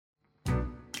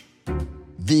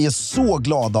Vi är så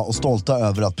glada och stolta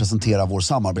över att presentera vår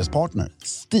samarbetspartner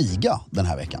Stiga den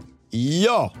här veckan.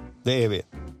 Ja, det är vi.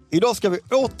 Idag ska vi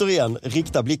återigen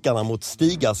rikta blickarna mot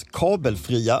Stigas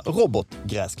kabelfria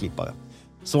robotgräsklippare.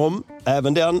 Som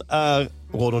även den är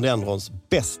rhododendrons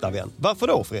bästa vän. Varför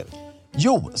då, Fredrik?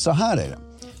 Jo, så här är det.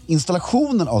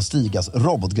 Installationen av Stigas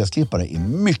robotgräsklippare är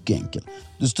mycket enkel.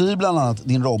 Du styr bland annat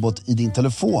din robot i din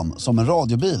telefon som en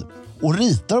radiobil och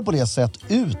ritar på det sätt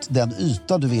ut den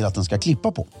yta du vill att den ska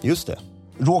klippa på. Just det.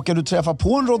 Råkar du träffa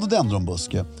på en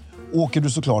rhododendronbuske åker du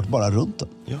såklart bara runt den.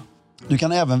 Ja. Du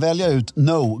kan även välja ut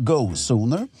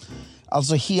no-go-zoner,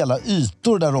 alltså hela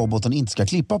ytor där roboten inte ska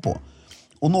klippa på.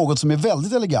 Och något som är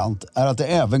väldigt elegant är att det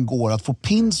även går att få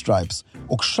pinstripes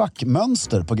och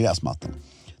schackmönster på gräsmattan.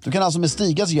 Du kan alltså med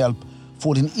Stigas hjälp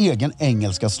få din egen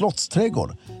engelska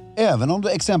slottsträdgård, även om du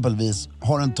exempelvis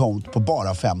har en tomt på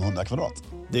bara 500 kvadrat.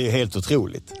 Det är helt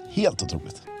otroligt. Helt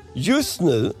otroligt. Just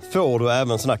nu får du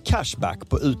även såna cashback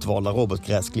på utvalda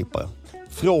robotgräsklippare.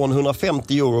 Från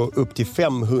 150 euro upp till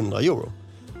 500 euro.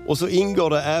 Och så ingår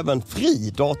det även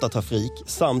fri datatrafik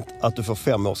samt att du får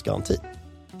 5 års garanti.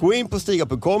 Gå in på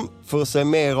stiga.com för att se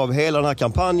mer av hela den här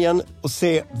kampanjen och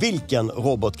se vilken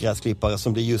robotgräsklippare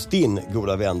som blir just din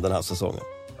goda vän den här säsongen.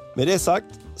 Med det sagt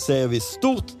säger vi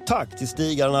stort tack till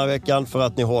Stiga den här veckan för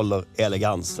att ni håller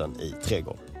elegansen i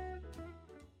trädgården.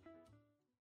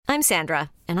 I'm Sandra,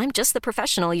 and I'm just the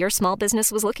professional your small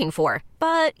business was looking for.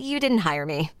 But you didn't hire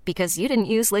me because you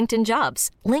didn't use LinkedIn Jobs.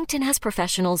 LinkedIn has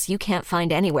professionals you can't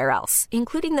find anywhere else,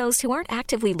 including those who aren't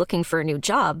actively looking for a new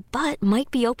job, but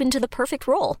might be open to the perfect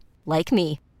role, like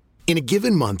me. In a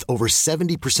given month, over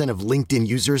 70% of LinkedIn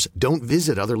users don't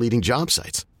visit other leading job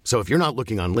sites. So if you're not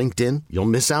looking on LinkedIn, you'll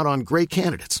miss out on great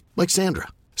candidates like Sandra.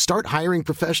 Start hiring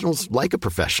professionals like a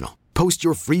professional. Post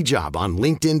your free job on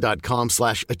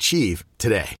linkedin.com/achieve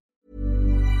today.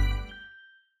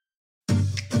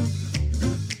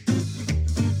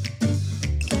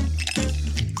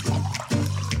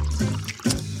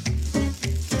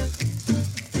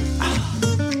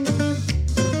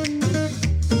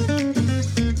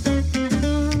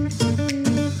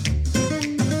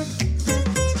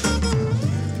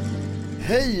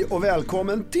 Hej och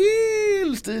välkommen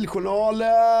till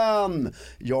Stiljournalen!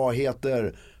 Jag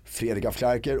heter Fredrik af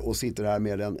Klerker och sitter här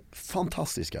med den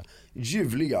fantastiska,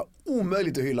 ljuvliga,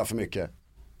 omöjligt att hylla för mycket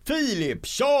Filip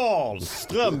Charles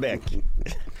Strömbäck.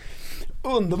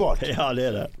 Underbart! Ja, det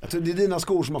är det. Det är dina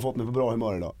skor som har fått mig på bra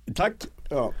humör idag. Tack.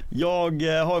 Ja. Jag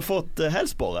har fått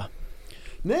hälsporre.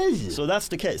 Nej! Så that's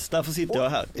the case, därför sitter jag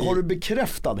här. Har du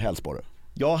bekräftad hälsporre?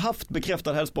 Jag har haft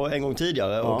bekräftad hälsporre en gång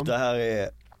tidigare och det här är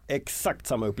exakt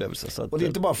samma upplevelse. Så att, och det är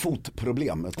inte bara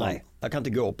fotproblem utan... Nej, jag kan inte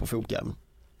gå på fotjäm.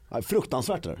 Nej,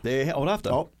 fruktansvärt det. Har du haft det?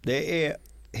 Ja. Det är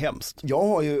hemskt. Jag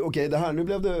har ju, det här, nu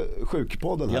blev det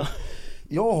sjukpodden här. Ja.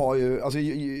 Jag har ju, alltså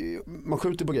man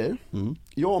skjuter på grejer.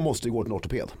 Jag måste ju gå till en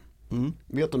ortoped.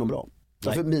 Vet du något bra?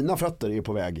 För mina fötter är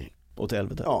på väg åt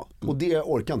helvete. Ja, och det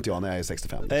orkar inte jag när jag är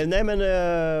 65. Nej men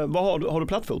vad har du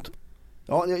plattfot?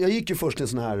 Ja, jag gick ju först en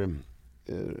sån här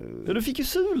ja, du fick ju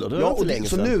sulor. Det ja, var inte länge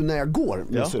så sedan. nu när jag går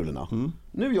med sulorna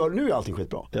nu är allting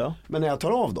skitbra. Ja. Men när jag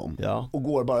tar av dem och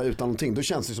går bara utan någonting, då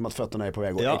känns det som att fötterna är på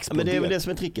väg att explodera. Men det är väl det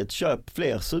som är tricket. Köp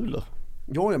fler sulor.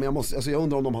 Ja, men jag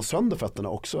undrar om de har sönder fötterna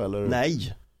också eller?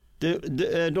 Nej.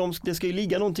 Det ska ju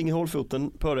ligga någonting i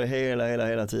hålfoten på det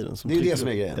hela tiden. Det är det som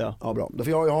är grejen. Ja, bra.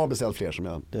 Därför jag har beställt fler som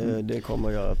jag... Det kommer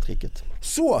att göra tricket.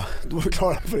 Så, då var vi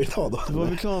klara för idag då. Då var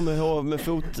vi klara med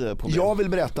fotproblem. Jag vill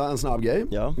berätta en snabb grej.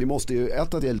 Ja. Vi måste ju,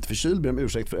 att jag är lite förkyld, ber om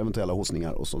ursäkt för eventuella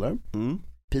hostningar och sådär.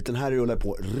 Peter Harry rullar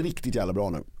på riktigt jävla bra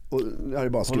nu. Och jag är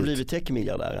bara har du blivit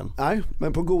techmiljardären? Nej,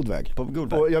 men på god väg.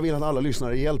 Och jag vill att alla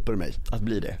lyssnare hjälper mig att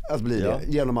bli det.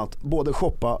 Genom att både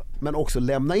shoppa men också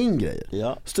lämna in grejer.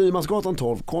 Ja. Styrmansgatan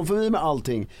 12, kom förbi med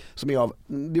allting som är av,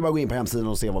 det är bara att gå in på hemsidan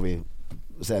och se vad vi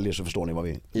säljer så förstår ni vad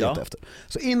vi letar efter.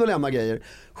 Så in och lämna grejer.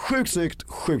 Sjukt snyggt,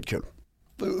 sjukt kul.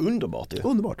 Underbart ju.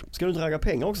 Underbart. Ska du inte ragga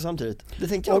pengar också samtidigt? Det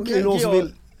tänkte jag. Om det är någon som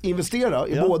vill investera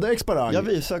i både Exparang. Ja,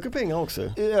 vi söker pengar också.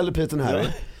 Eller Peter Harry.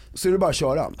 Så är det bara att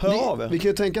köra. Vi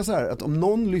kan ju tänka så här att om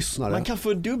någon lyssnare... Man kan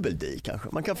få en dubbeldeal kanske.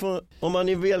 Man kan få, om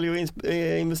man väljer att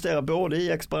investera både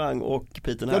i Exparang och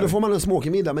Peter Harry. Ja, då får man en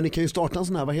småkemiddag. Men ni kan ju starta en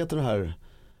sån här, vad heter det här?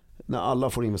 När alla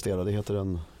får investera, det heter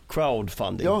en...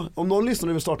 Crowdfunding. Ja, om någon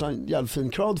lyssnare vill starta en jävligt fin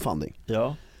crowdfunding.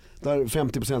 Ja. Där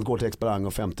 50% går till Exparang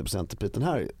och 50% till Peter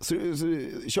Harry. Så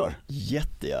kör.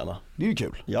 Jättegärna. Det är ju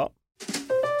kul. Ja.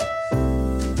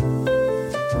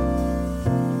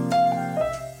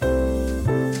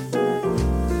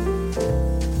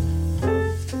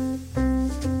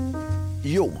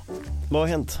 Jo. Vad har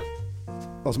hänt?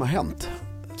 Vad som har hänt?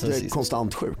 Det är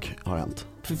konstant sjuk har hänt.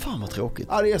 Fy fan vad tråkigt.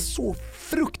 Ja, det är så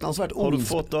fruktansvärt Har du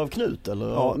fått av Knut eller?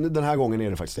 Ja, den här gången är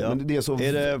det faktiskt. Ja. Men det är så...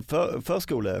 Är det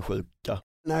förskolesjuka?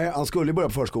 Nej, han skulle börja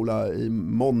på förskola i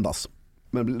måndags.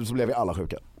 Men så blev vi alla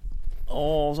sjuka.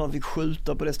 Så han fick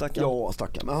skjuta på det stackaren. Ja,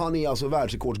 stackaren. Men han är alltså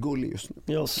världsrekordsgullig just nu.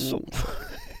 Ja, så.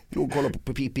 Låg och kollade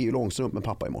på Pippi Långstrump med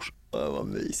pappa i morse. Vad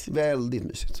mysigt. Väldigt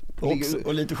mysigt.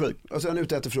 Och lite sjuk. Och så är han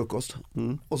ute och äter frukost.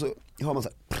 Och så hör man så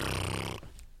här.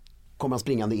 Kommer han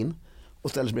springande in och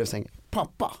ställer sig bredvid sängen.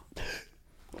 Pappa!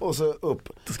 Och så upp.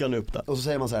 Då ska han upp där. Och så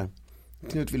säger man så här.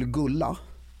 Knut, vill du gulla?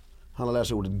 Han har lärt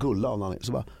sig ordet gulla av någon.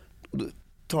 Så bara, och då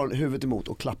tar han huvudet emot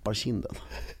och klappar kinden.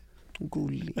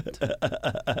 Gulligt.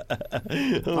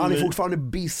 Han är fortfarande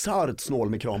bisarrt snål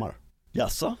med kramar.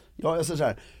 Jaså? Ja, jag säger så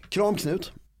här. Kram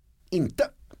Knut. Inte.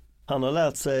 Han har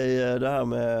lärt sig det här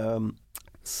med,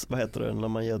 vad heter det när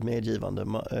man ger ett medgivande?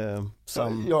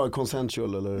 Ja,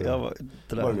 consensual eller Ja,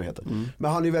 det där. vad det nu heter.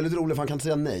 Men han är väldigt rolig för han kan inte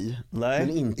säga nej. Nej,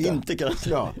 men inte kan han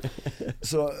säga. Ja.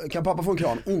 Så kan pappa få en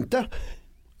kram? Inte.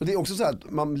 Och det är också så här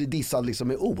att man blir dissad liksom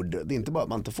med ord. Det är inte bara att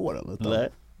man inte får den utan Nej.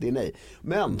 det är nej.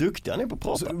 Men Duktig han är på att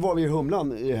prata. så var vi i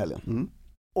Humlan i helgen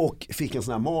och fick en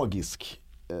sån här magisk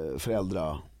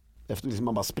efter liksom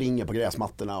man bara springer på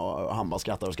gräsmattorna och han bara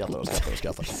skrattar.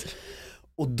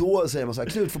 Och då säger man så här,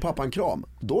 Knut, får pappa en kram?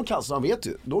 Då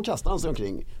kastar han sig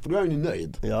omkring. För då är han ju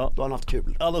nöjd. Ja. Då har han haft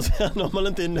kul. Annars om man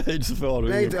inte är nöjd så får du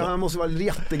Nej, inte, han måste vara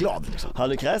jätteglad liksom.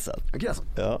 Han är kräsen.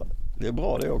 Ja, det är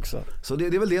bra det också. Så det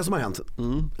är väl det som har hänt.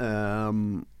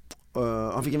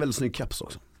 Han fick en väldigt snygg keps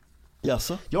också.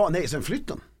 Jaså? Ja, nej, sen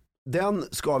flytten. Den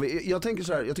ska vi, jag tänker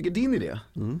så här, jag tycker din idé.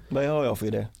 Vad har jag för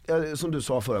idé? Som du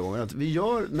sa förra gången, att vi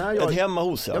gör, ett hemma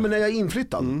hos ja. Men när jag är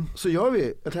inflyttad så gör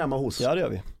vi ett hemma hos. Ja, det gör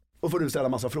vi. Och får du ställa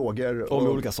massa frågor. Om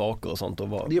olika saker och sånt.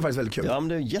 Och det är faktiskt väldigt kul. Ja, men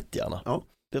det är jättegärna. Ja.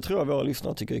 Det tror jag våra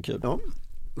lyssnare tycker är kul. Ja,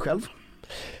 själv?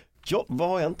 Ja, vad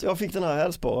har hänt? Jag fick den här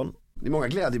hälsporen. Det är många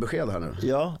glädjebesked här nu.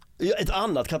 Ja, ett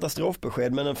annat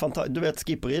katastrofbesked, men du vet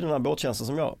Skipper i den här båttjänsten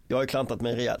som jag har ju klantat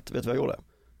mig rejält. Vet du vad jag gjorde?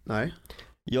 Nej.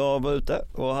 Jag var ute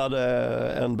och hade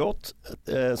en båt,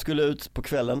 skulle ut på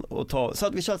kvällen och så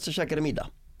att vi satt och käkade middag.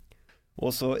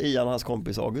 Och så Ian och hans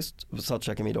kompis August satt och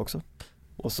käkade middag också.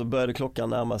 Och så började klockan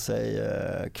närma sig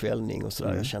kvällning och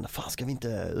sådär. Jag kände, fan ska vi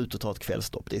inte ut och ta ett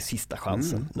kvällstopp? Det är sista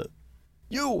chansen nu.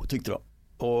 Jo, tyckte de.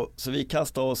 Och så vi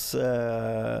kastar oss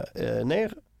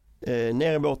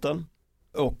ner i båten,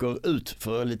 åker ut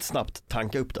för att lite snabbt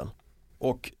tanka upp den.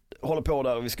 Och håller på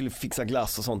där och vi skulle fixa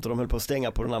glass och sånt och de höll på att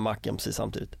stänga på den här macken precis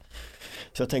samtidigt.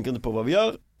 Så jag tänker inte på vad vi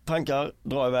gör, tankar,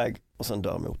 drar iväg och sen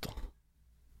dör motorn.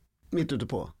 Mitt ute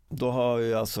på? Då har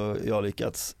ju alltså jag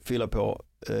lyckats fylla på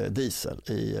diesel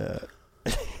i...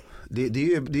 Det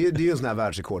är ju en sån här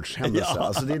världsrekordshändelse. Ja.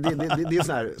 Alltså det är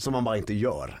sån här som man bara inte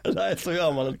gör. Nej, så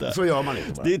gör man inte. Så gör man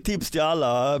inte bara. Det är tips till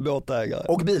alla båtägare.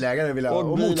 Och bilägare vill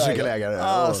jag, och motorcykelägare.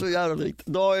 Ja, så jävla rikt.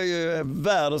 Då är ju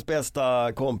världens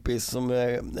bästa kompis som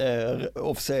är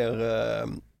officer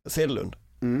Sedelund.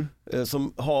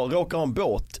 Som råkar ha en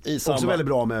båt i samma... Också väldigt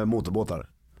bra med motorbåtar.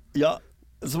 Ja,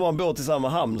 som har en båt i samma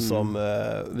hamn som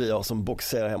vi har som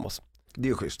boxerar hem oss. Det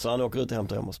är schysst. Så han åker ut och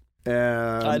hämtar hem oss.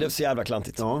 Nej, det är så jävla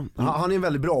klantigt. Ja. Han är en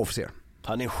väldigt bra officer.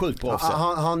 Han är en sjukt bra officer.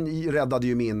 Han räddade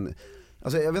ju min...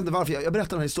 Alltså jag vet inte varför, jag berättar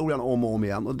den här historien om och om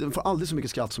igen. Och den får aldrig så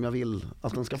mycket skratt som jag vill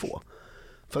att den ska få.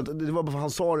 För att det var bara för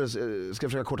han sa det, ska jag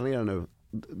försöka korta ner det nu,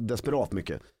 desperat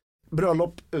mycket.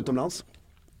 Bröllop utomlands,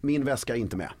 min väska är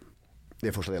inte med. Det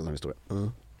är första delen av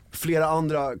historien. Flera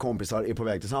andra kompisar är på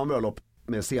väg till samma bröllop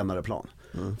med senare plan.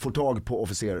 Får tag på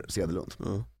officer Sedelund.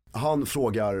 Han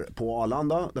frågar på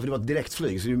Arlanda, därför det var ett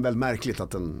direktflyg så det är väldigt märkligt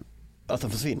att den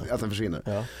försvinner.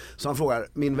 Ja. Så han frågar,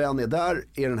 min vän är där,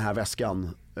 är den här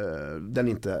väskan, den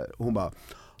inte, hon bara,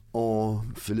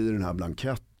 fyll i den här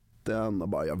blanketten, och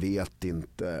bara, jag vet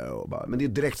inte, och bara, men det är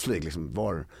ett direktflyg liksom,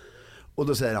 var, och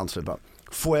då säger han så bara,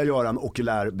 får jag göra en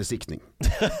okulär besiktning?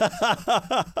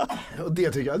 Och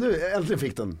det tycker jag, nu äntligen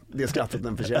fick den det skrattet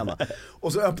den förtjänar.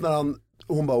 Och så öppnar han,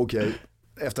 och hon bara okej.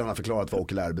 Efter han har förklarat vad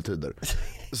okulär betyder.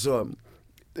 Så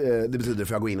det betyder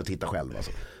för jag går in och tittar själv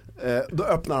alltså. Då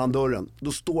öppnar han dörren.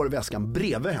 Då står väskan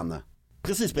bredvid henne.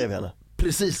 Precis bredvid henne.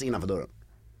 Precis innanför dörren.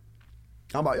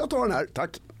 Han bara, jag tar den här,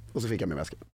 tack. Och så fick jag min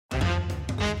väska.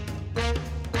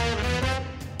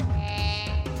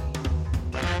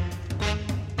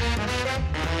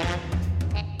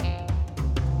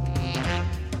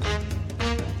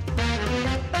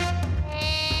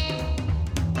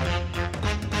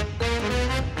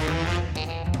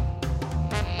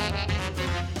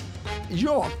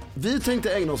 Ja, vi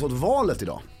tänkte ägna oss åt valet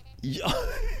idag.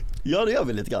 Ja, det gör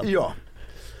vi lite grann. Ja.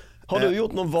 Har du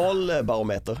gjort någon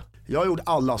valbarometer? Jag har gjort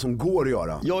alla som går att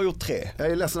göra. Jag har gjort 3.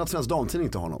 Jag är ledsen att Svensk Damtidning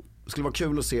inte har någon. skulle vara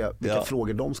kul att se vilka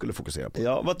frågor de skulle fokusera på.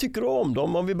 Ja, vad tycker du om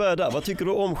dem om vi börjar där? Vad tycker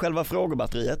du om själva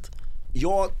frågebatteriet?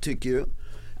 Jag tycker ju,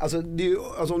 alltså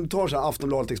om du tar så här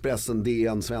Aftonbladet, Expressen,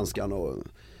 DN, Svenskan och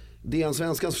DN,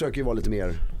 Svenskan försöker ju vara lite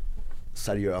mer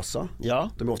seriösa. Ja.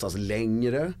 De är oftast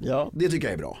längre. Ja. Det tycker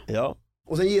jag är bra. Ja.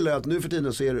 Och sen gillar jag att nu för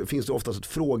tiden så finns det oftast ett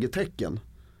frågetecken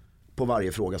på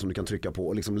varje fråga som du kan trycka på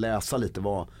och liksom läsa lite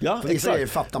vad. Ja, för vissa grejer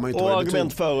fattar man inte och vad det argument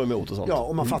betyder. för och emot och sånt. Ja,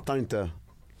 och man fattar inte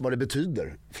vad det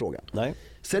betyder, frågan. Nej.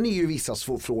 Sen är ju vissa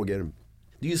frågor,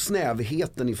 det är ju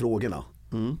snävheten i frågorna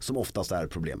som oftast är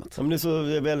problemet. Ja, men det är så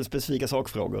väldigt specifika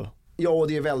sakfrågor. Ja, och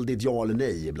det är väldigt ja eller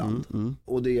nej ibland.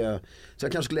 Och så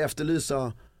jag kanske skulle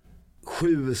efterlysa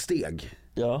 7 steg.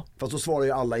 Ja. Fast då svarar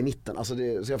ju alla i mitten. Alltså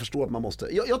så jag förstår att man måste.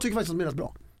 Jag tycker faktiskt att de är rätt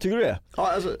bra. Tycker du det?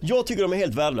 Ja, alltså. Jag tycker de är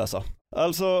helt värdelösa.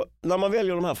 Alltså när man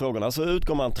väljer de här frågorna så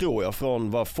utgår man, tror jag,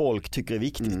 från vad folk tycker är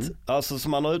viktigt. Alltså så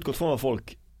man har utgått från vad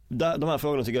folk, de här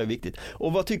frågorna tycker jag är viktigt.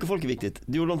 Och vad tycker folk är viktigt?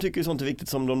 Jo, de tycker ju sånt är viktigt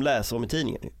som de läser om i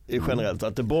tidningen generellt.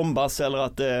 Att det bombas eller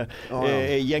att det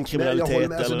är gängkriminalitet.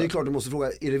 Men alltså, det är klart du måste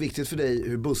fråga, är det viktigt för dig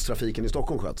hur busstrafiken i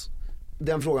Stockholm sköts?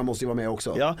 Den frågan måste ju vara med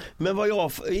också. Ja, men vad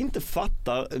jag inte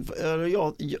fattar,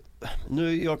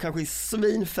 jag kanske är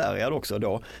svinfärgad också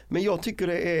då, men jag tycker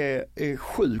det är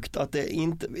sjukt att det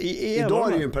inte... Idag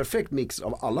är det ju en perfekt mix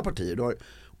av alla partier. Du har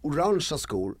orangea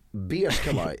skor, beige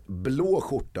kavaj, blå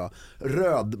skjorta,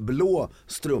 rödblå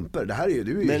strumpor. Det här är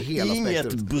ju men hela inget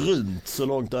spektret. Brunt så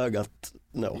långt ögat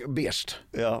Beige.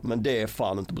 Ja, men det är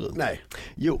fan inte brunt. Nej.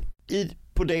 Jo,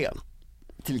 på DN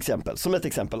till exempel, som ett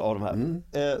exempel av de här,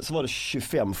 så var det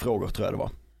 25 frågor tror jag det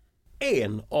var.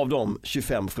 En av de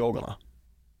 25 frågorna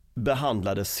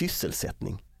behandlade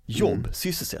sysselsättning,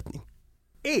 sysselsättning.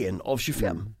 En av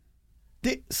 25.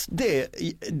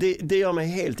 Det gör mig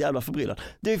helt jävla förbryllad.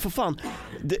 Det är för fan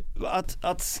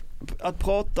att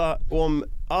prata om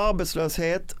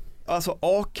arbetslöshet, alltså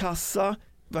a-kassa,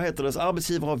 vad heter det,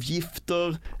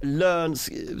 arbetsgivaravgifter, lön,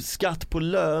 skatt på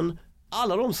lön.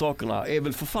 Alla de sakerna är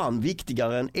väl för fan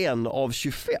viktigare än en av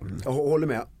 25. Jag håller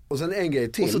med. Och sen en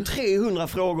grej till. Och så 300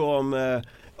 frågor om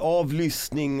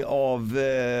avlyssning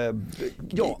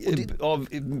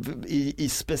i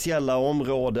speciella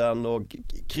områden och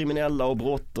kriminella och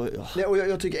brott. Nej, och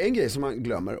jag tycker en grej som man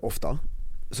glömmer ofta,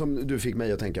 som du fick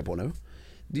mig att tänka på nu,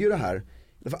 det är ju det här.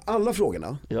 För alla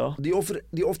frågorna, det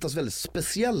är oftast väldigt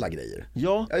speciella grejer.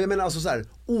 Ja. Jag menar alltså så här,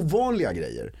 ovanliga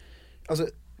grejer. Alltså,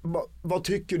 vad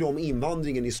tycker du om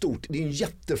invandringen i stort? Det är en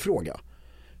jättefråga.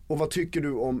 Och vad tycker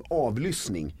du om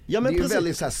avlyssning? Ja, men det är en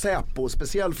väldigt så här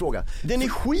Säpo-speciell fråga. Den är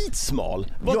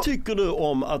skitsmal. Vad tycker du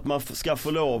om att man ska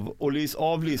få lov att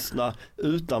avlyssna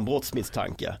utan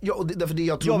brottsmisstanke? Ja, och därför det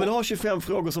jag vill ha 25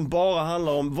 frågor som bara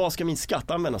handlar om vad ska min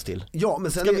skatt användas till? Ja,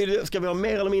 men sen ska vi ha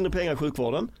mer eller mindre pengar i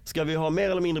sjukvården? Ska vi ha mer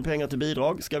eller mindre pengar till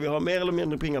bidrag? Ska vi ha mer eller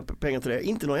mindre pengar till det?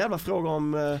 Inte någon jävla fråga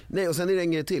om... Nej, och sen är det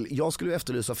en grej till. Jag skulle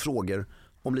efterlysa frågor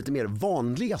om lite mer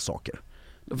vanliga saker.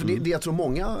 För det jag tror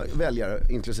många väljare,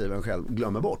 inklusive en själv,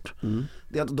 glömmer bort,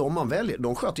 det är att de man väljer,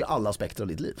 de sköter ju alla aspekter av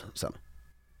ditt liv sen.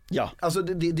 Ja. Alltså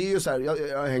det är ju så här,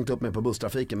 jag har hängt upp mig på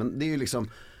busstrafiken, men det är ju liksom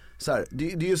så här,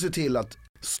 det är ju se till att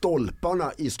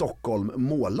stolparna i Stockholm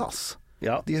målas.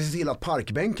 Ja. Det är se till att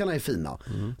parkbänkarna är fina.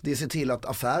 Det är se till att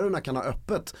affärerna kan ha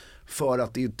öppet för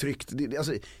att det är tryggt. Det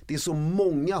är så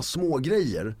många små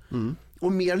grejer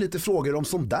och mer lite frågor om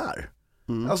sånt där.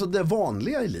 Alltså det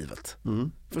vanliga i livet.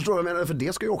 Förstår du vad jag menar? För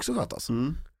det ska ju också skötas.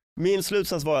 Min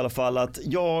slutsats var i alla fall att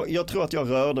jag tror att jag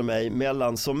rörde mig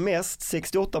mellan som mest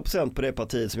 68% på det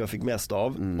partiet som jag fick mest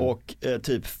av och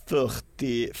typ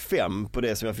 45% på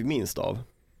det som jag fick minst av.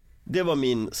 Det var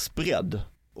min spread.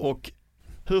 Och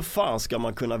hur fan ska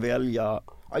man kunna välja?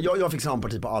 Jag fick samma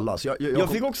parti på alla. Så jag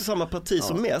fick också samma parti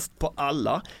som mest på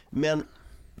alla. Men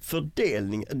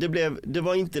fördelning, det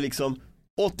var inte liksom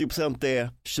 80% det,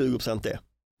 20% det.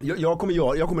 Jag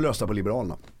kommer lösa på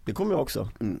Liberalerna. Det kommer jag också.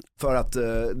 För att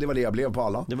det var det jag blev på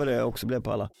alla. Det var det jag också blev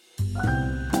på alla.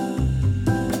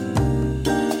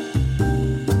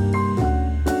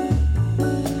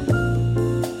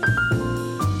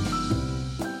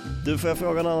 Du, får jag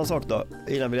fråga en annan sak då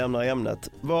innan vi lämnar ämnet.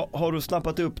 Har du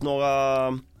snappat upp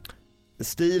några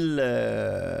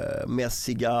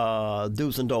stilmässiga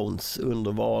do's and don'ts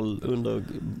under nuvarande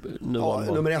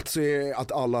val? Nummer 1 så är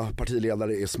att alla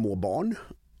partiledare är små barn.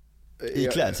 I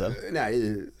klädsel? Nej,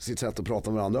 i sitt sätt att prata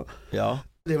med varandra. Ja.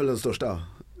 Det är väl den största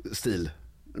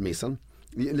stilmissen.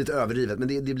 Lite överdrivet, men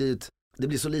det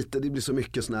blir så lite, det blir så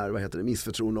mycket sån här,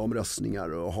 missförtroende,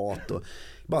 omröstningar och hat och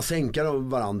bara sänka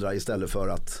varandra istället för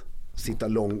att sitta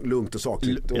lugnt och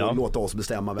sakligt och låta oss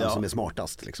bestämma vem som är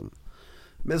smartast liksom.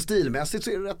 Men stilmässigt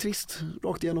så är det rätt trist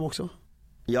rakt igenom också.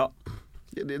 Ja.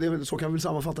 Det är väl, så kan vi väl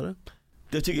sammanfatta det.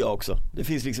 Det tycker jag också. Det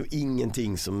finns liksom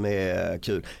ingenting som är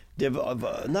kul.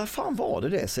 När fan var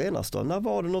det senast då? När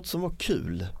var det något som var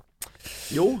kul?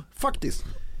 Jo, faktiskt.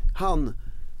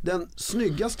 Den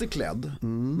snyggaste klädd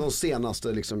de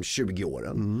senaste liksom 20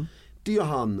 åren. Det är ju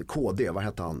han KD, vad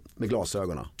heter han med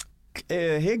glasögonen?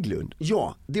 Hägglund.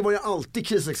 Ja, det var ju alltid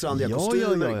krisexrandiga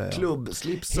kostymer,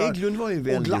 klubbslipsar. Hägglund var ju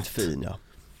väldigt fin, ja.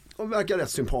 Och verkar rätt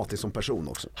sympatisk som person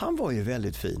också. Han var ju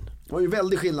väldigt fin. Det var ju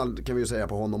väldigt skillnad kan vi ju säga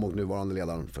på honom och nuvarande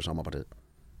ledaren för samma parti.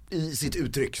 I sitt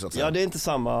uttryck så att säga. Ja, det är inte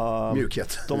samma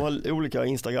mjukhet. De har olika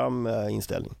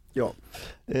Instagram-inställning. Ja.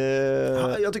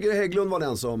 Jag tycker Hägglund var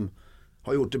den som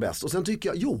har gjort det bäst. Och sen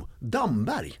tycker jag,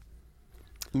 Damberg.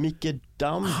 Micke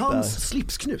Damberg. Hans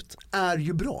slipsknut är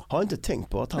ju bra. Har inte tänkt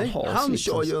på att han har han slips.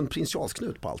 kör ju en prins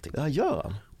Charles-knut på allting. Ja, gör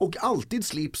han. Och alltid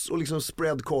slips och liksom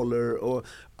spread collar och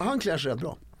han klär sig rätt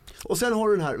bra. Och sen har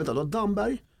du den här, vänta då,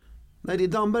 Damberg. Nej, det är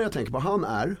Damberg jag tänker på. Han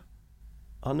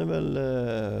är väl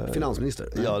finansminister.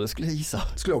 Ja, det skulle jag gissa.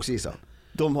 Skulle jag också gissa.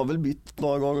 De har väl bytt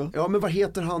några gånger. Ja, men vad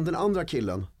heter han den andra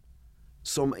killen?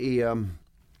 Som är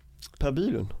Per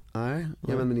Bylund. Nej,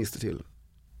 jag är en minister till.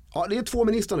 Ja, det är 2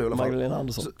 ministrar nu i alla fall. Magdalena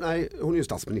Andersson. Nej, hon är ju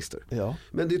statsminister. Ja.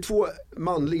 Men det är 2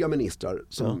 manliga ministrar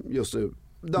som just nu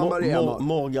Damberg är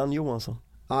Morgan Johansson.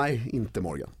 Nej, inte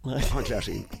Morgan. Nej. Han klär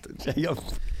sig inte. Ja.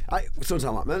 Nej, så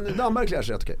samma. Men Damberg klär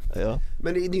sig rätt okej. Ja.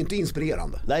 Men det är inte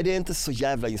inspirerande. Nej, det är inte så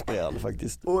jävla inspirerande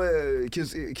faktiskt. Och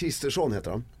Kristersson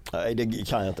heter han. Nej, det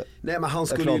kan jag inte. Nej, men han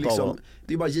skulle ju liksom,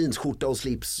 det är bara jeansskjorta och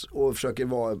slips och försöker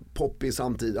vara poppig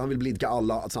samtidigt. Han vill blidka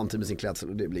alla samtidigt med sin klädsel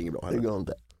och det blir inget bra heller. Det går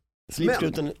inte.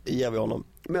 Slipsknuten ger vi honom.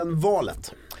 Men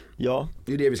valet. Ja.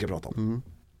 Det är det vi ska prata om.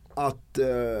 Att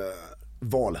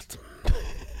valet.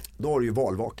 Då har du ju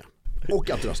valvaka. Och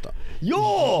att rösta.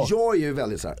 Ja! Jag är ju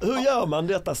väldigt så här. Hur gör man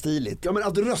detta stiligt? Ja, men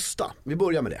att rösta. Vi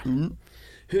börjar med det.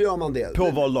 Hur gör man det?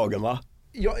 På valdagen, va?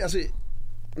 Ja, alltså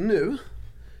nu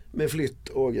med flytt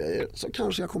och grejer så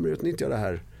kanske jag kommer utnyttja det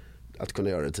här att kunna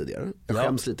göra det tidigare. Jag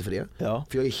skäms lite för det. Ja.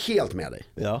 För jag är helt med dig.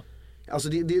 Ja. Alltså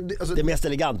det mest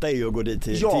eleganta är ju att gå dit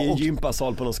till en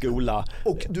gympasal på någon skola.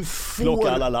 Och du får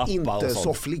alla inte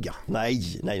soffligga.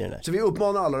 Nej. Så vi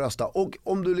uppmanar alla att rösta. Och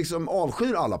om du liksom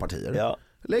avskyr alla partier,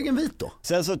 lägg en vit då.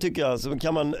 Sen så tycker jag så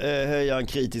kan man höja en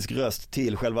kritisk röst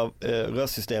till själva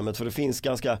röstsystemet. För det finns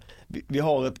vi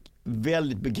har ett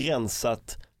väldigt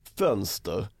begränsat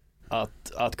fönster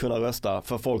att kunna rösta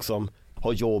för folk som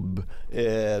har jobb.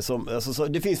 Så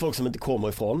det finns folk som inte kommer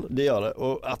ifrån, det gör det.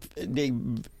 Och att det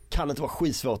kan inte vara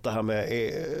skitsvårt det här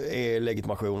med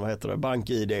legitimation, vad heter det,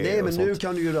 BankID. Nej, men nu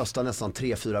kan du ju rösta nästan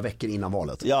 3-4 veckor innan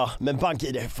valet. Ja, men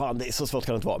BankID, fan det är så svårt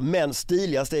kan det inte vara. Men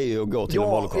stiligast är ju att gå till en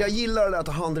vallokal. Jag gillar det att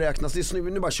handräknas, det är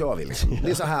snyggt, nu bara kör vi liksom.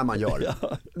 Det är så här man gör.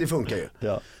 Det funkar ju.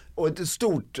 Ja. Och ett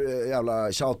stort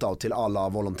jävla shoutout till alla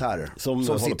volontärer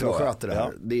som sitter och sköter det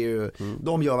här. Ja. Det är ju,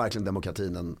 de gör verkligen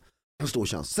demokratin en stor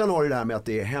tjänst. Sen har du det här med att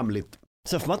det är hemligt.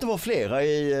 Sen får man inte vara flera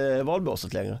i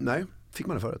valbåset längre. Nej, fick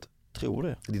man det förut? Tror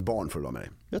det. Ditt barn får vara med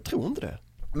dig. Jag tror inte det.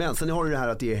 Men sen har du det här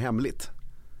att det är hemligt.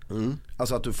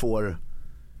 Alltså att du får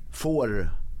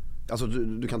alltså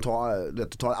du kan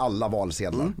ta alla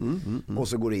valsedlar och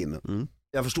så går det in.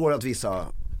 Jag förstår att vissa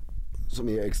som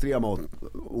är extrema åt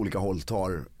olika håll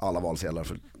tar alla valsedlar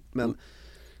men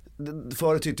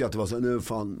förut tyckte jag att det var så nu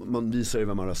fan man visar ju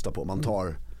vem man röstar på. Man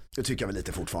tar, det tycker jag väl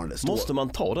lite fortfarande. Måste man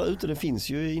ta det ute? Det finns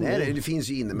ju inne. Nej, det finns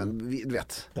ju inne, men du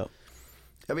vet. Ja.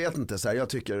 Jag vet inte så här, jag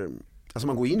tycker alltså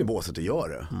man går in i båset och gör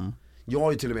det. Jag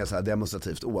har ju till och med så här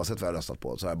demonstrativt oavsett vad jag röstat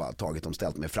på så har jag bara tagit dem,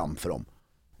 ställt mig framför dem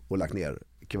och lagt ner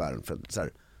kuverten för så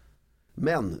här.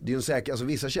 Men det är ju en säker, alltså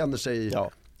vissa känner sig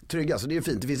trygga, så det är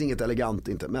fint. Det finns inget elegant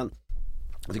inte, men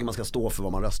jag tycker man ska stå för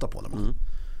vad man röstar på när man.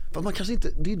 För att man kanske inte,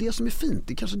 det är det som är fint.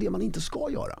 Det är kanske det man inte ska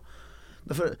göra.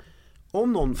 Därför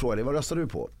om någon frågar dig, vad röstar du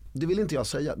på? Det vill inte jag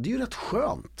säga. Det är ju rätt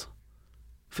skönt.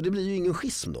 För det blir ju ingen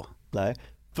schism då. Nej.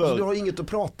 Alltså, du har inget att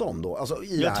prata om då. Alltså,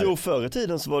 jag tror förr i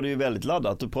tiden så var det ju väldigt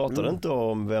laddat. Du pratade inte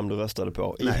om vem du röstade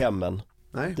på i hemmen.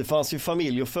 Nej. Det fanns ju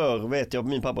familjer förr, vet jag,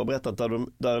 min pappa har berättat,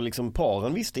 där liksom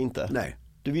paren visste inte. Nej.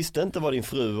 Du visste inte vad din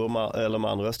fru eller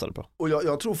man röstade på. Och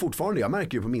jag tror fortfarande, jag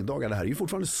märker ju på middagar, det här är ju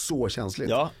fortfarande så känsligt.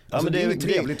 Ja, alltså, men det är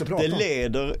trevligt att prata. Det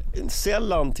leder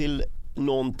sällan till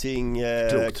någonting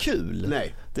kul.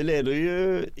 Nej. Det leder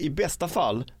ju i bästa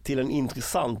fall till en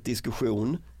intressant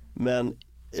diskussion, men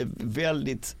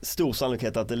väldigt stor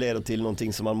sannolikhet att det leder till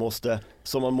någonting som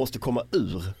man måste komma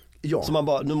ur. Ja. Så man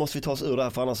bara, nu måste vi ta oss ur det här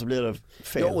för annars så blir det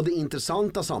fel. Ja, och det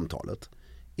intressanta samtalet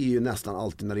är ju nästan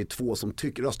alltid när det är två som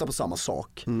röstar på samma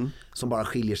sak som bara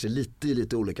skiljer sig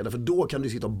lite olika. Därför då kan du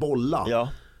sitta och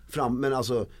bolla fram, men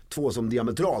alltså två som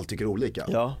diametralt tycker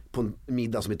olika på en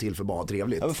middag som är till för bara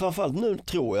trevligt. Ja, men framförallt nu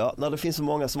tror jag, när det finns så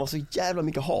många som har så jävla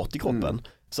mycket hat i kroppen,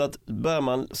 Så att börjar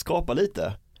man skrapa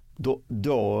lite, då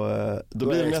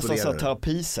blir det nästan så här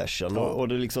terapisession och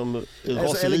det liksom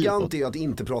så elegant är att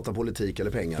inte prata politik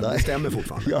eller pengar. Nej. Det stämmer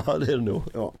fortfarande. Ja, det är det nog.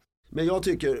 Ja. Men jag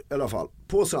tycker i alla fall,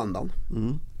 på söndagen,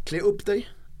 klä upp dig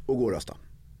och gå och rösta.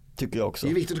 Tycker jag också.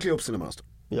 Det är viktigt att klä upp sig när man röstar.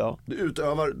 Ja. Du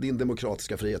utövar din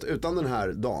demokratiska frihet. Utan den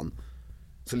här dagen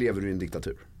så lever du i en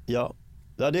diktatur. Ja,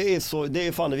 det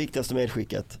är fan det viktigaste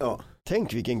medskicket. Ja.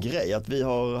 Tänk vilken grej att vi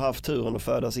har haft turen att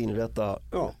födas in i detta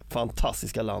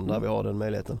fantastiska land där vi har den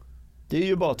möjligheten. Det är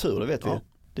ju bara tur, det vet vi.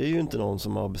 Det är ju inte någon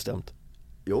som har bestämt.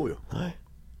 Jo. Nej.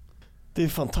 Det är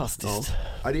fantastiskt.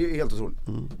 Ja, det är helt otroligt.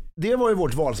 Det var ju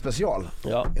vårt valspecial.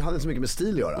 Ja. Det hade inte så mycket med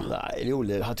stil att göra. Nej,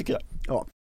 det här tycker jag. Ja.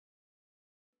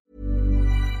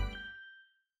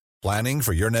 Planning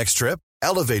for your next trip?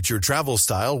 Elevate your travel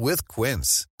style with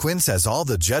Quince. Quince has all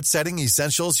the jet-setting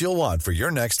essentials you'll want for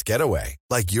your next getaway,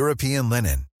 like European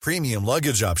linen, premium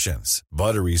luggage options,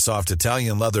 buttery soft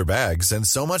Italian leather bags, and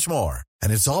so much more.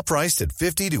 And it's all priced at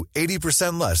 50 to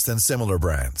 80% less than similar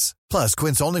brands. Plus,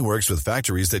 Quince only works with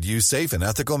factories that use safe and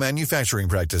ethical manufacturing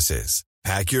practices.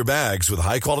 Pack your bags with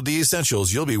high-quality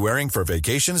essentials you'll be wearing for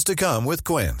vacations to come with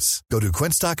Quince. Go to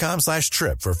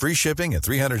quince.com/trip for free shipping and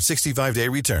 365-day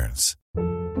returns.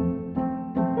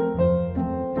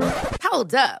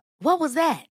 Hold up. What was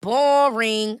that?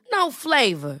 Boring. No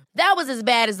flavor. That was as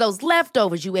bad as those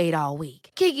leftovers you ate all week.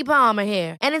 Keke Palmer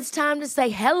here, and it's time to say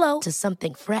hello to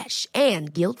something fresh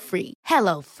and guilt-free.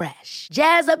 Hello Fresh.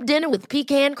 Jazz up dinner with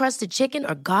pecan-crusted chicken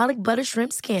or garlic butter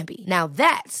shrimp scampi. Now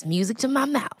that's music to my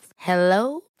mouth.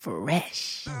 Hello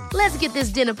Fresh. Let's get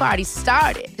this dinner party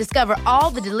started. Discover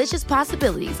all the delicious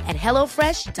possibilities at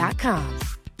hellofresh.com.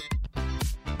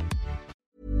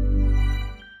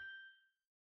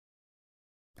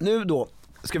 Nu då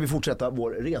ska vi fortsätta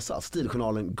vår resa,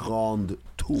 Stiljournalen Grand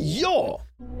Tour. Ja!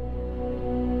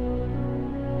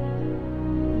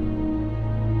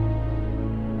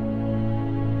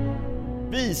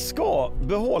 Vi ska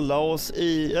behålla oss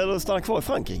eller stanna kvar i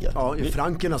Frankrike. Ja, i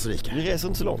Frankernas rike. Vi reser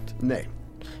inte så långt. Nej.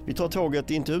 Vi tar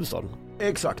tåget in till huvudstaden.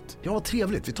 Exakt. Ja,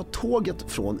 trevligt. Vi tar tåget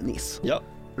från Nice. Ja.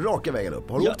 Raka vägen upp.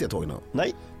 Har du åkt det tåget nu?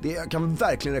 Nej. Det kan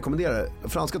verkligen rekommendera det.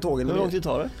 Franska tågen. Hur lång tid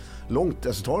tar det? Långt,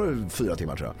 alltså tar det 4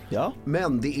 timmar tror jag. Ja.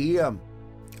 Men det är,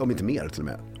 om inte mer till och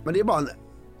med. Men det är bara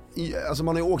alltså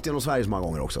man har ju åkt genom Sverige så många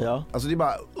gånger också. Ja. Alltså det är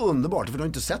bara underbart, för du har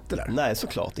inte sett det där. Nej,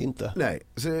 såklart inte. Nej,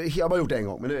 så jag har bara gjort det en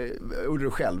gång, men jag gjorde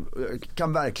det själv. Jag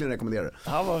kan verkligen rekommendera det.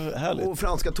 Ja, vad härligt. Och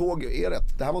franska tåg är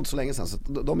rätt, det här var inte så länge sedan, så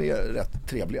de är rätt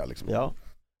trevliga liksom. Ja.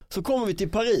 Så kommer vi till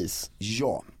Paris.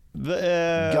 Ja.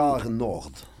 Gare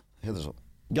Nord, heter det så?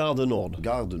 Gare du Nord.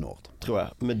 Gare du Nord. Tror jag,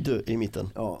 med du i mitten.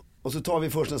 Ja. Och så tar vi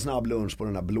först en snabb lunch på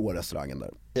den här blå restauranger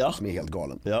där. Ja. Som är helt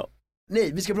galen. Ja.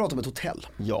 Nej, vi ska prata om ett hotell.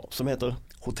 Ja, som heter?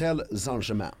 Hotell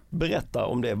Saint-Germain. Berätta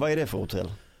om det, vad är det för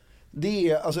hotell? Det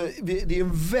är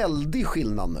en väldig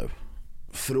skillnad nu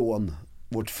från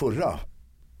vårt förra,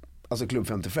 alltså Club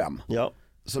 55. Ja.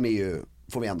 Som är ju,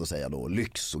 får vi ändå säga då,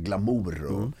 lyx och glamour.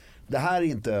 Och det här är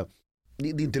inte, det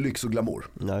är inte lyx och glamour.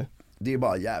 Nej. Det är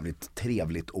bara jävligt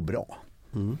trevligt och bra.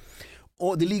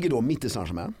 Och det ligger då mitt i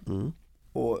Saint-Germain.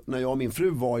 Och när jag och min fru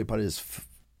var i Paris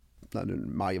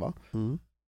maj va?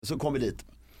 Så kom vi dit.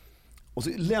 Och så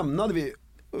lämnade vi,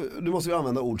 nu måste vi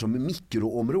använda ord som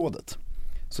mikroområdet.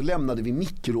 Så lämnade vi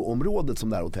mikroområdet som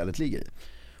det här hotellet ligger i.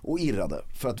 Och irrade.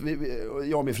 För att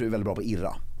jag och min fru är väldigt bra på att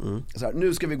irra. Så här,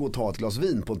 nu ska vi gå och ta ett glas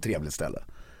vin på ett trevligt ställe.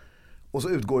 Och så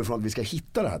utgår vi från att vi ska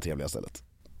hitta det här trevliga stället.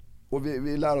 Och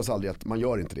vi lär oss aldrig att man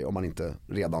gör inte det om man inte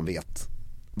redan vet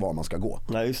var man ska gå.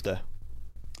 Nej, just det.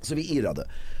 Så vi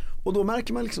irrade. Och då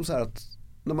märker man liksom så här att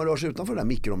när man rör sig utanför det här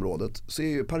mikroområdet så är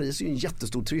ju Paris en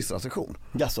jättestor turistattraktion.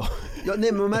 Jaså? Ja,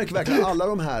 nej, men man märker verkligen alla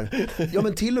de här, ja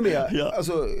men till och med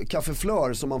alltså Café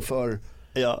Fleur som man för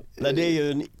nej, det är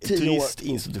ju en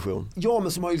turistinstitution. Ja,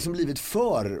 men som har liksom blivit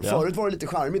förut var det lite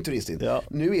charmigt turistigt. Ja.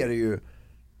 Nu är det ju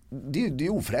det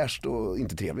är ofräscht och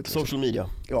inte trevligt. Social media.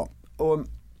 Ja, och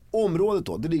området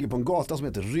då, det ligger på en gata som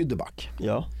heter Rue du Bac.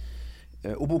 Ja.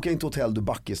 Och boka inte Hotell du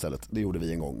Bac istället. Det gjorde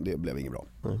vi en gång, det blev inget bra.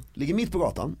 Ligger mitt på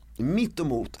gatan. Mitt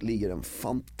emot ligger en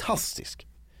fantastisk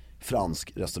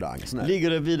fransk restaurang. Ligger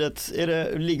det vid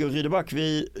ligger Rue du Bac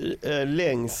vid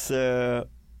längs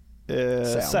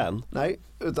Seine? Nej,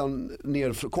 utan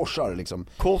ner korsar liksom.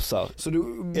 Korsar? Så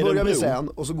du börjar vid Seine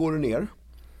och så går du ner.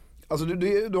 Alltså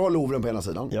du har Louvren på ena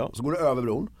sidan. Så går du över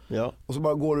bron. Och så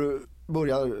bara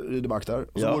börjar Rue du Bac där.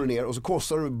 Och så går du ner och så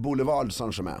korsar du Boulevard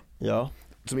Saint-Germain.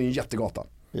 Som är en jättegata.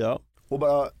 Och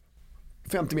bara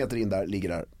 50 meter in där ligger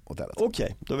där hotellet.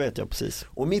 Okej, då vet jag precis.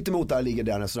 Och mitt emot där ligger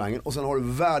den restaurangen. Och sen har du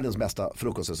världens bästa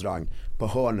frukostrestaurang på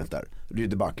hörnet där, Rue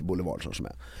du Bac Boulevard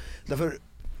Saint-Germain. Därför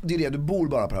det är det, du bor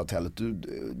bara på hotellet.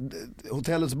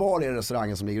 Hotellets bar är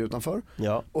restaurangen som ligger utanför.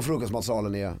 Ja. Och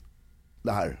frukostmatsalen är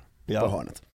det här på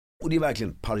hörnet. Och det är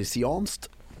verkligen parisianskt.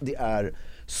 Det är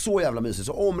så jävla mysigt.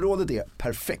 Så området är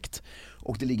perfekt.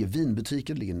 Och det ligger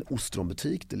vinbutiker, det ligger en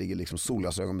ostronbutik, det ligger liksom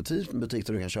solglasögonbutik, en butik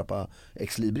där du kan köpa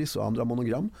Ex Libris och andra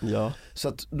monogram. Ja. Så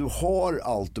att du har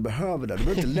allt du behöver där. Du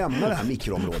behöver inte lämna det här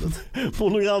mikroområdet.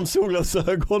 Monogram,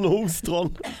 solglasögon,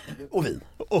 ostron. Och vin.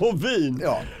 Och vin.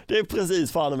 Ja. Det är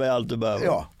precis fan med allt du behöver.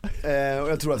 Ja, och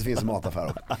jag tror att det finns en mataffär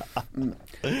också.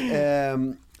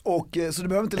 Och så du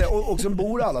behöver inte och sen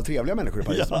bor alla trevliga människor i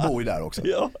Paris. Ja. Bor ju där också.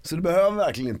 Ja. Så du behöver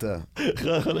verkligen inte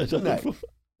röra dig där.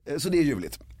 Nej. Så det är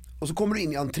ljuvligt. Och så kommer du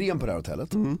in i entrén på det här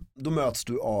hotellet. Då möts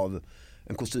du av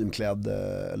en kostymklädd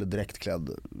eller direktklädd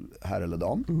herr eller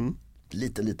dam.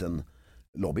 Liten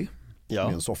lobby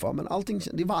med en soffa. Men allting,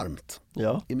 det är varmt.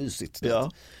 Ja. Det är mysigt.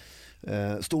 Ja.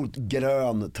 Stort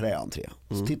grön träentré.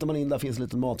 Så tittar man in, där finns en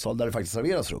liten matsal där det faktiskt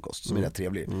serveras frukost som är rätt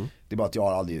trevlig. Det är bara att jag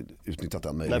har aldrig utnyttjat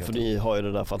den möjligheten. Nej, för ni har ju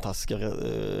det där fantastiska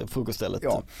frukoststället.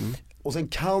 Ja. Och sen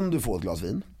kan du få ett glas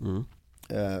vin.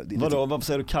 Vadå, varför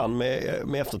säger du kan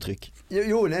med eftertryck?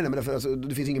 Jo, nej men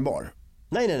det finns ingen bar.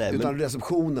 Nej. Utan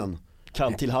receptionen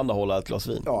kan tillhandahålla ett glas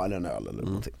vin. Ja, eller en öl eller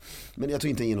någonting. Men jag tror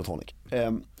inte en gin och tonic.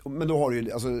 Men då har du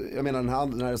ju, alltså, jag menar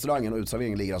den här restaurangen och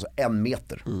utserveringen ligger alltså 1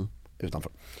 meter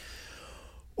utanför.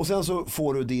 Och sen så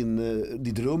får du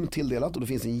ditt rum tilldelat och det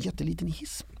finns en jätteliten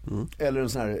hiss. Eller en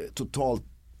sån här totalt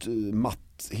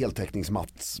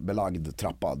heltäckningsmattsbelagd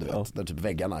trappa, du vet, där typ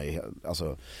väggarna är,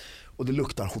 alltså, och det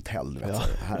luktar hotell, vet.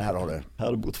 Här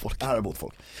har bott folk. Här har bott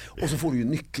folk. Och så får du ju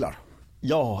nycklar.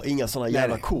 Ja, inga såna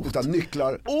jävla kort. Utan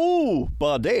nycklar.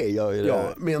 Bara det gör ju det. Ja,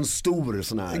 med en stor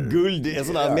sån här guld, en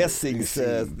sån här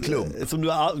mässingsklump som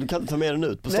du kan ta med den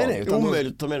ut på stan. Nej,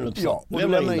 omöjligt att ta med den ut på stan. Ja, och du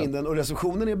lämnar in den och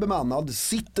receptionen är bemannad. Det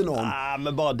sitter någon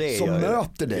men bara det som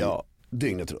möter dig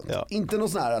dygnet runt. Ja. Inte någon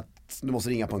sån här att du måste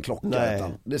ringa på en klocka,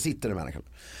 utan det sitter en människa.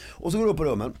 Och så går du upp på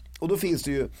rummen och då finns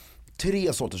det ju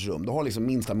 3 sorters rum. Du har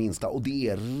liksom minsta och det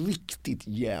är riktigt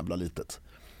jävla litet.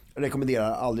 Jag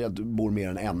rekommenderar aldrig att du bor mer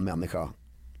än en människa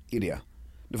i det.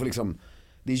 Du får liksom,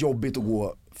 det är jobbigt att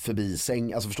gå förbi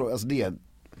säng, alltså förstår, alltså det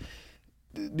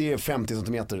är 50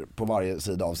 centimeter på varje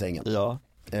sida av sängen. Ja,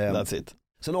 that's it.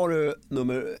 Sen har du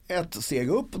nummer 1 steg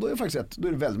upp och då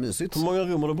är det väldigt mysigt. Hur många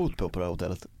rum har du bott på det här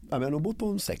hotellet? Ja, men jag har nog bott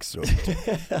på 6 rum.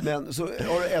 Men så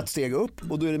har du 1 steg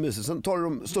upp och då är det mysigt. Sen tar du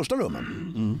de största rummen.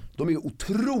 De är ju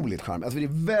otroligt charmiga. Alltså det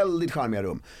är väldigt charmiga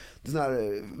rum. Det är sån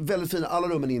här, väldigt fina, alla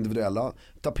rummen är individuella.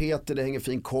 Tapeter, det hänger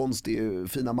fin konst, det är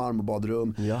fina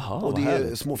marmorbadrum. Jaha, och det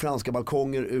är små franska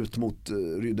balkonger ut mot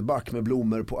Ryddeback med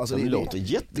blommor på. Alltså det låter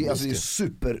jättemysigt. Det är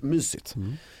supermysigt.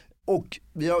 Och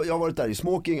jag har varit där i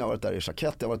smoking, jag har varit där i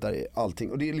jackett, jag har varit där i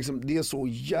allting. Och det är, liksom, det är så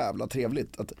jävla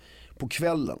trevligt att på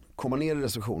kvällen komma ner i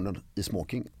receptionen i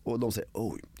smoking och de säger,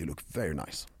 oh, you look very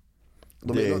nice.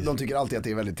 De tycker alltid att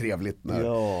det är väldigt trevligt.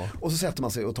 Och så sätter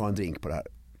man sig och tar en drink på det här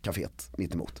kaféet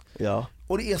mitt emot. Ja.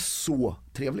 Och det är så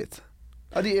trevligt.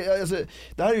 Ja, det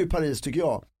här är ju Paris, tycker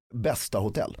jag, bästa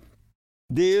hotell.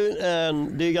 Det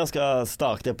är ju ganska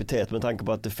starkt epitet med tanke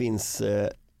på att det finns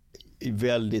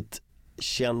väldigt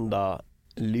kända,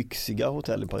 lyxiga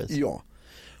hotell i Paris. Ja,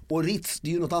 och Ritz, det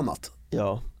är ju något annat.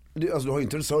 Ja. Du har ju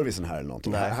inte servicen här eller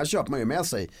någonting. Här köper man ju med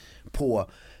sig på,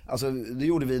 alltså det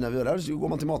gjorde vi när vi var där, så går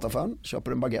man till mataffären,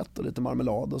 köper en baguette och lite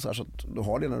marmelad och så här, så att du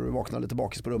har det när du vaknar lite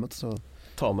bakis på rummet. Så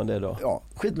tar man det då? Ja,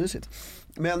 skitmysigt.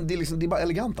 Men det är liksom, det är bara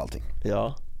elegant allting.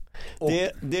 Ja. Och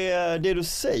det du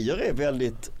säger är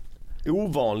väldigt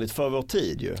ovanligt för vår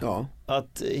tid ju. Ja.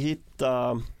 Att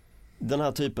hitta den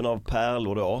här typen av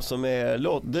pärlor då, som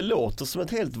är, det låter som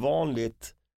ett helt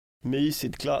vanligt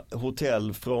mysigt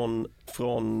hotell från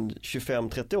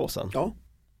 25-30 år sedan. Ja.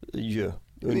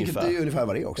 Ungefär. Det är ungefär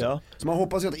vad det är också. Ja. Så man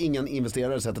hoppas ju att ingen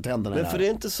investerare sätter tänderna Men för det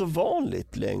är inte så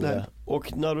vanligt längre. Nej.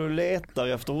 Och när du letar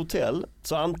efter hotell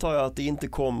så antar jag att det inte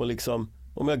kommer liksom,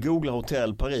 om jag googlar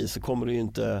hotell Paris så kommer det ju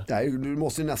inte. Nej, du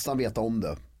måste ju nästan veta om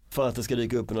det. För att det ska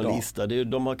dyka upp i någon lista.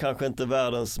 De har kanske inte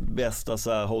världens bästa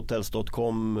så här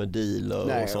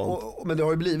hotels.com-dealer och sånt. Men det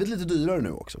har ju blivit lite dyrare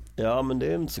nu också. Ja, men det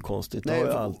är inte så konstigt. Nej,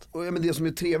 allt. Men det som är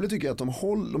trevligt tycker jag är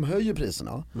att de höjer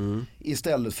priserna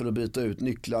istället för att byta ut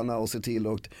nycklarna och se till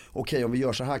och okej, om vi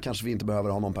gör så här kanske vi inte behöver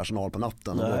ha någon personal på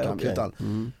natten.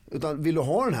 Utan vill du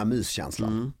ha den här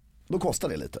myskänslan, då kostar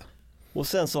det lite. Och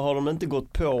sen så har de inte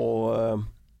gått på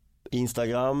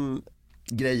Instagram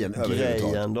grejen.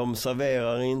 De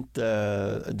serverar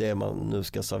inte det man nu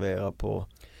ska servera på,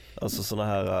 alltså såna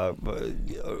här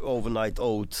overnight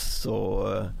oats och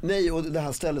Nej, och det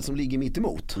här stället som ligger mitt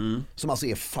emot som alltså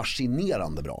är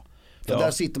fascinerande bra. För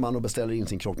där sitter man och beställer in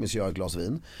sin croque monsieur, ett glas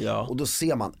vin. Ja. Och då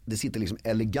ser man, det sitter liksom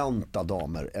eleganta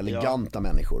damer, eleganta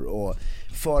människor. Och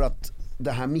för att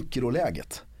det här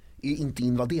mikroläget är inte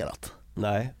invaderat.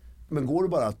 Nej. Men går du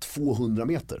bara 200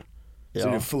 meter så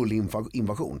är det full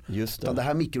invasion. Just det. Utan det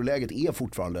här mikroläget är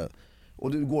fortfarande,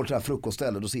 och du går till det här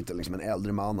frukoststället, då sitter liksom en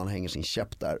äldre man, han hänger sin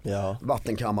käpp där,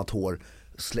 vattenkammat hår,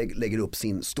 lägger upp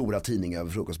sin stora tidning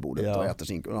över frukostbordet och äter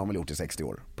sin, och han har väl gjort det i 60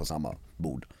 år på samma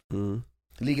bord.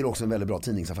 Det ligger också en väldigt bra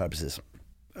tidningsaffär precis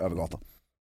över gatan.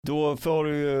 Då får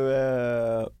du ju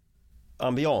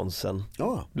ambiansen.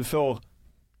 Ja. Du får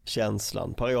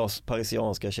känslan,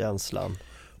 parisianska känslan.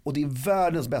 Och det är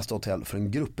världens bästa hotell för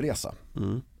en gruppresa.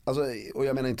 Alltså, och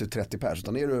jag menar inte 30 pers,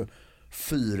 utan är du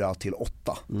 4 till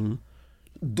 8.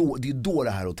 Det är då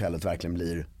det här hotellet verkligen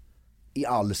blir i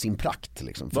all sin prakt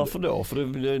liksom. Varför då? För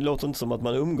det låter inte som att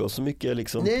man umgås så mycket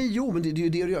liksom. Nej, jo, men det är ju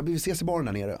det du gör. Vi ses i baren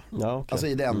där nere. Ja, okay. Alltså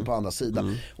i den på andra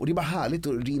sidan. Och det är bara härligt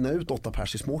att rinna ut 8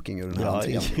 pers i smoking ur den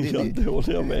här entrén. Det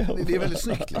håller jag med om. Det är väldigt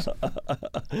snyggt liksom.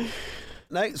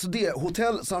 Nej, så det är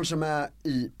Hotel Saint-Germain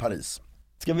i Paris.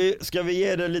 Ska vi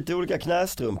ge det lite olika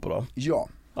knästrumpor då? Ja.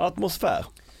 Atmosfär.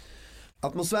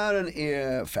 Atmosfären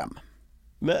är 5.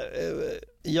 Men,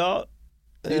 ja.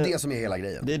 Det är det som är hela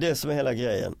grejen. Det är det som är hela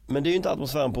grejen. Men det är ju inte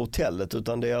atmosfären på hotellet,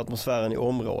 utan det är atmosfären i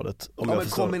området. Men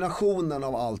kombinationen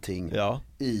av allting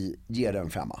ger en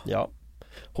 5. Ja.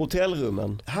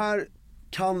 Hotellrummen. Här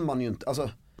kan man ju inte, alltså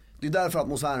det är därför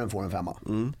atmosfären får en 5.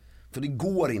 För det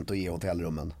går inte att ge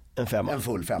hotellrummen en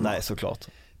full 5. Nej, såklart.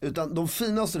 Utan de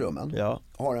finaste rummen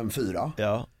har en 4.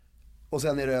 Ja. Och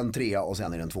sen är det en 3 och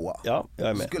sen är det en 2. Ja, jag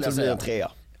är med. Så det blir en 3.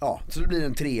 Ja, så det blir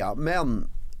en 3. Men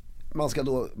man ska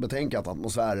då betänka att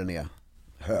atmosfären är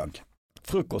hög.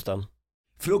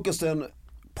 Frukosten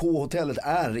på hotellet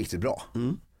är riktigt bra.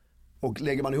 Och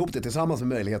lägger man ihop det tillsammans med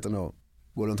möjligheten att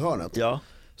gå runt hörnet,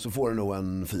 så får du nog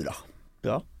en 4.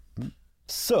 Ja.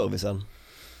 Servicen.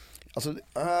 Alltså,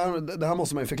 det här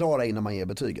måste man ju förklara innan man ger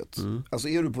betyget. Alltså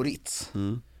är du på Ritz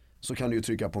så kan du ju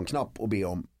trycka på en knapp och be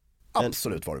om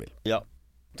absolut vad du vill. Ja.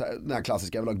 Den här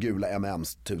klassiska, jag vill ha gula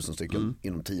M&M's 1000 stycken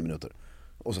inom 10 minuter.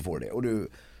 Och så får du det. Och du,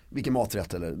 vilken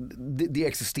maträtt eller, det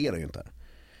existerar ju inte här.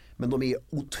 Men de är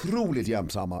otroligt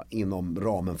jämsamma inom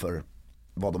ramen för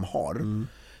vad de har.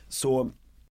 Så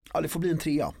det får bli en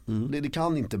 3. Det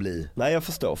kan inte bli. Nej, jag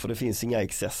förstår, för det finns inga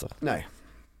excesser. Nej.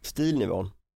 Stilnivån.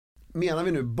 Menar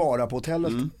vi nu bara på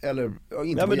hotellet eller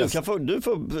inte? Ja, men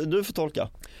du får tolka.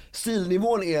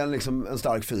 Stilnivån är liksom en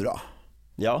stark 4.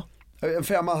 Ja. En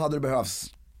 5 hade det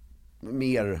behövts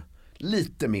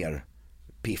lite mer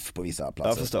piff på vissa platser.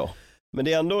 Jag förstår. Men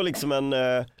det är ändå liksom en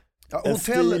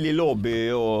stilig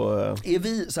lobby och är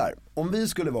vi så här, om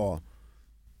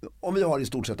vi har i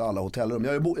stort sett alla hotellrum.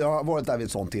 Jag har varit där vid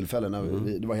ett sånt tillfälle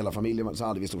när det var hela familjen, så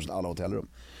hade vi i stort sett alla hotellrum.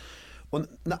 Och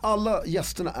när alla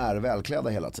gästerna är välklädda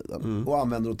hela tiden och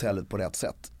använder hotellet på rätt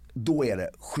sätt, då är det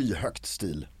skyhögt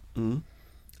stil.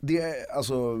 Det är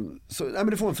alltså men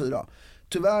det får en 4.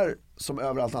 Tyvärr, som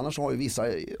överallt annars,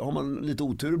 har man lite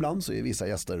otur ibland, så är vissa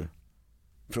gäster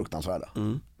fruktansvärda.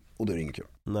 Och då är det inget kul.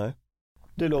 Nej.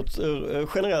 Det låter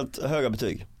generellt höga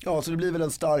betyg. Ja, så det blir väl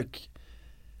en stark,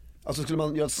 alltså skulle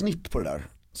man göra ett snitt på det där,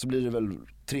 så blir det väl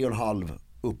 3,5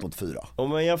 upp mot 4. Om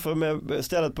man jämför med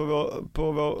stället på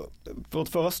vårt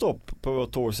förra stopp på vår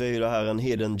tour, så är ju det här en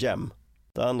hidden gem.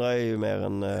 Det andra är ju mer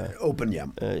en open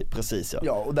gem. Precis, ja.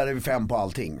 Ja, och där är vi 5 på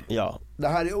allting. Ja. Det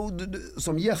här är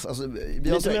som alltså,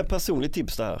 lite mer personligt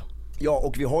tips det här. Ja,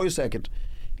 och vi har ju säkert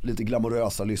lite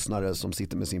glamorösa lyssnare som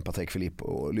sitter med sin Patek Philippe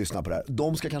och lyssnar på det här.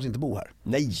 De ska kanske inte bo här.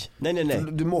 Nej.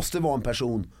 Du måste vara en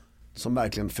person som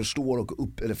verkligen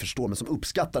förstår men som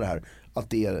uppskattar det här, att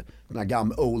det är den här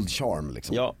gamla old charm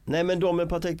liksom. Ja, nej, men de med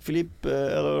Patek Philippe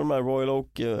eller de här Royal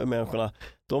Oak-människorna,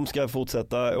 de ska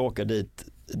fortsätta åka dit.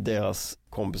 Deras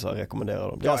kompisar rekommenderar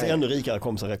dem. Deras ännu rikare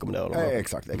kompisar rekommenderar dem.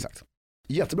 Exakt.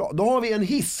 Jättebra. Då har vi en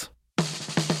hiss.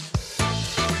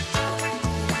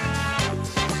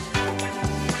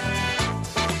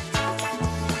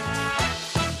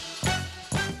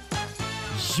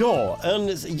 Ja, en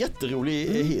jätterolig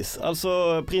hiss.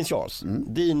 Alltså Prins Charles,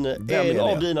 en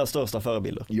av dina största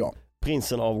förebilder. Ja.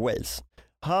 Prinsen av Wales.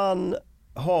 Han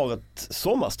har ett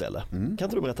sommarställe. Kan inte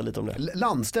du berätta lite om det?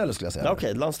 Landställe skulle jag säga.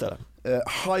 Okej, landställe.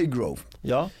 Highgrove.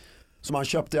 Ja. Som han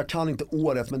köpte, jag kan inte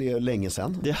året, men det är länge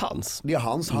sedan. Det är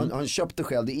hans. Han köpte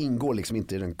själv, det ingår liksom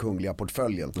inte i den kungliga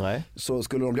portföljen. Nej. Så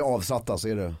skulle de bli avsatta så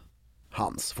är det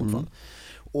hans fortfarande.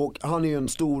 Och han är ju en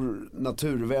stor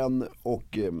naturvän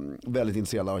och väldigt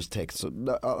intresserad av arkitekt. Så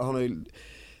han har ju,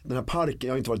 den här parken,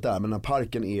 jag har inte varit där, men den här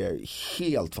parken är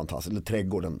helt fantastisk. Eller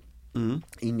trädgården,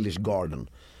 English Garden.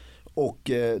 Och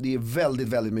det är väldigt,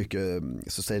 väldigt mycket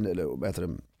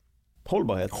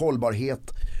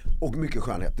hållbarhet och mycket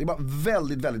skönhet. Det är bara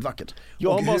väldigt, väldigt vackert.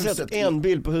 Jag och har bara sett en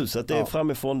bild på huset, det är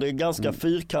framifrån, det är ganska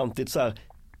fyrkantigt så här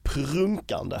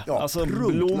prunkande. Alltså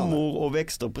blommor och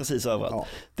växter precis överallt. Ja.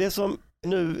 Det som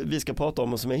nu vi ska prata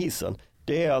om och som är hissen,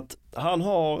 det är att han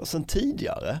har sedan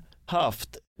tidigare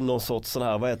haft någon sorts sån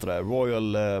här, vad heter det,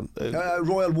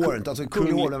 Royal Warrant, alltså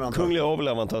kungliga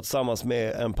hovleverantör tillsammans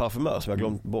med en parfymör som jag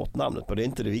glömt bort namnet på, det är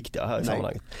inte det viktiga här i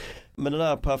sammanhanget. Men den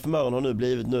här parfymören har nu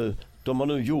blivit de har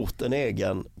nu gjort en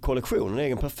egen kollektion, en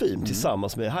egen parfym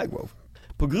tillsammans med Highgrove.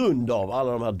 På grund av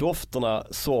alla de här dofterna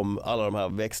som alla de här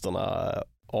växterna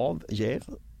avger,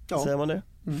 säger man det?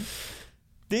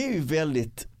 Det är ju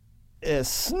väldigt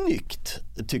snyggt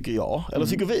tycker jag, eller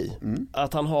tycker vi,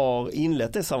 att han har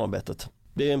inlett det samarbetet.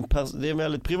 Det är en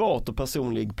väldigt privat och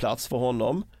personlig plats för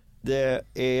honom. Det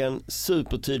är en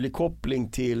supertydlig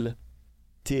koppling till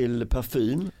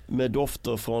parfym med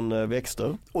dofter från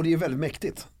växter. Och det är väldigt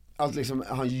mäktigt att liksom,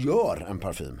 han gör en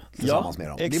parfym tillsammans med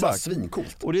dem. Exakt. Det är bara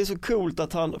svincoolt. Och det är så coolt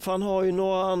att han har ju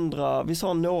några andra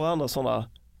sådana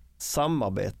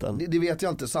samarbeten. Det vet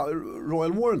jag inte.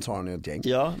 Royal Warrant har han ju ett gäng.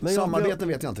 Ja, men samarbeten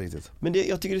vet jag inte riktigt. Men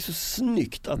jag tycker det är så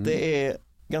snyggt att det är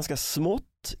ganska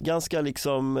smått, ganska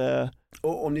liksom...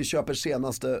 Och om ni köper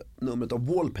senaste numret av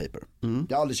Wallpaper.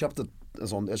 Jag har aldrig köpt en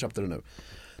sån, jag köpte det nu.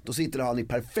 Då sitter han i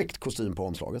perfekt kostym på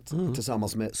omslaget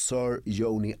tillsammans med Sir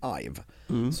Joni Ive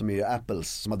som är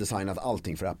Apples, som har designat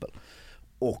allting för Apple.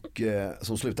 Och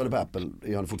som slutade på Apple,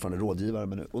 är han fortfarande rådgivare.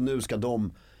 Men och nu ska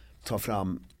de ta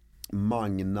fram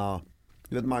Magna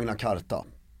Carta.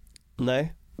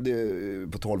 Nej. Det,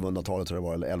 på 1200-talet tror jag det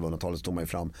var, eller 1100-talet stod man ju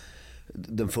fram.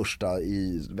 Den första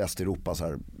i Västeuropa så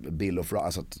här, Bill of Rights,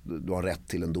 alltså att du har rätt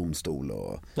till en domstol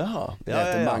och det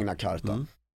heter Magna Carta.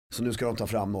 Så nu ska de ta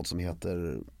fram något som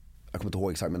heter, jag kommer inte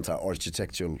ihåg exakt, men så här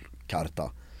Architectural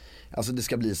Carta. Alltså det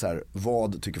ska bli så här,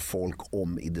 vad tycker folk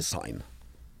om i design?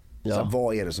 Så här,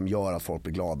 vad är det som gör att folk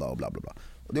blir glada och bla bla bla.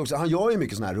 Och det är också, han gör ju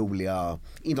mycket såna här roliga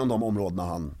inom de områdena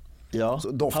han. Ja,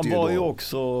 han var ju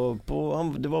också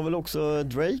på, det var väl också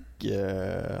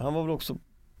Drake, han var väl också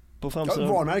på framsidan.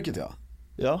 Ja, varumärket ja.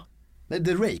 Nej,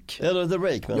 The Rake. Eller The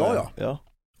Rake men ja.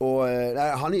 Och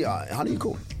han är ju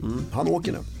cool. Han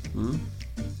åker nu.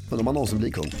 Men de har någon som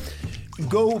blir kung.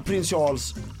 Go Prins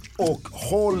Charles och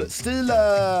håll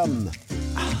stilen!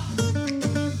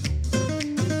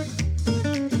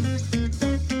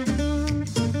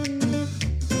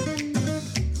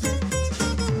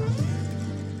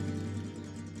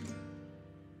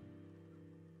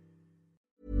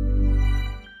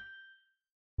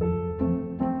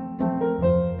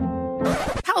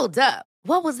 Hold up.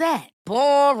 What was that?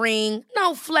 Boring.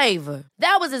 No flavor.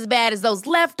 That was as bad as those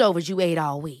leftovers you ate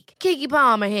all week. Keke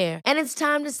Palmer here, and it's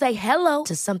time to say hello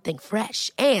to something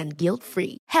fresh and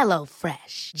guilt-free. Hello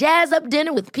Fresh. Jazz up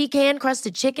dinner with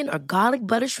pecan-crusted chicken or garlic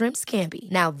butter shrimp scampi.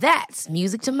 Now that's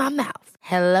music to my mouth.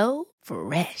 Hello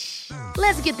Fresh.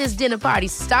 Let's get this dinner party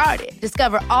started.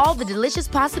 Discover all the delicious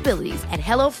possibilities at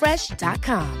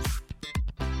hellofresh.com.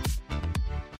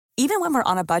 Even when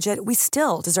we're on a budget, we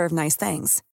still deserve nice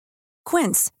things.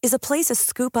 Quince is a place to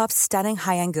scoop up stunning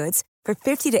high-end goods for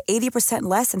 50 to 80%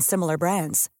 less than similar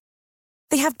brands.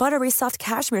 They have buttery soft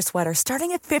cashmere sweaters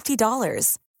starting at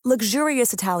 $50,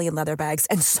 luxurious Italian leather bags,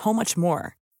 and so much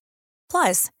more.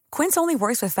 Plus, Quince only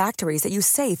works with factories that use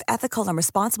safe, ethical, and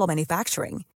responsible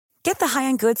manufacturing. Get the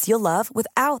high-end goods you'll love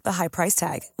without the high price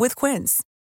tag with Quince.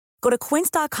 Go to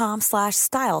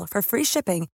quince.com/style for free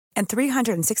shipping and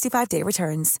 365-day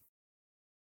returns.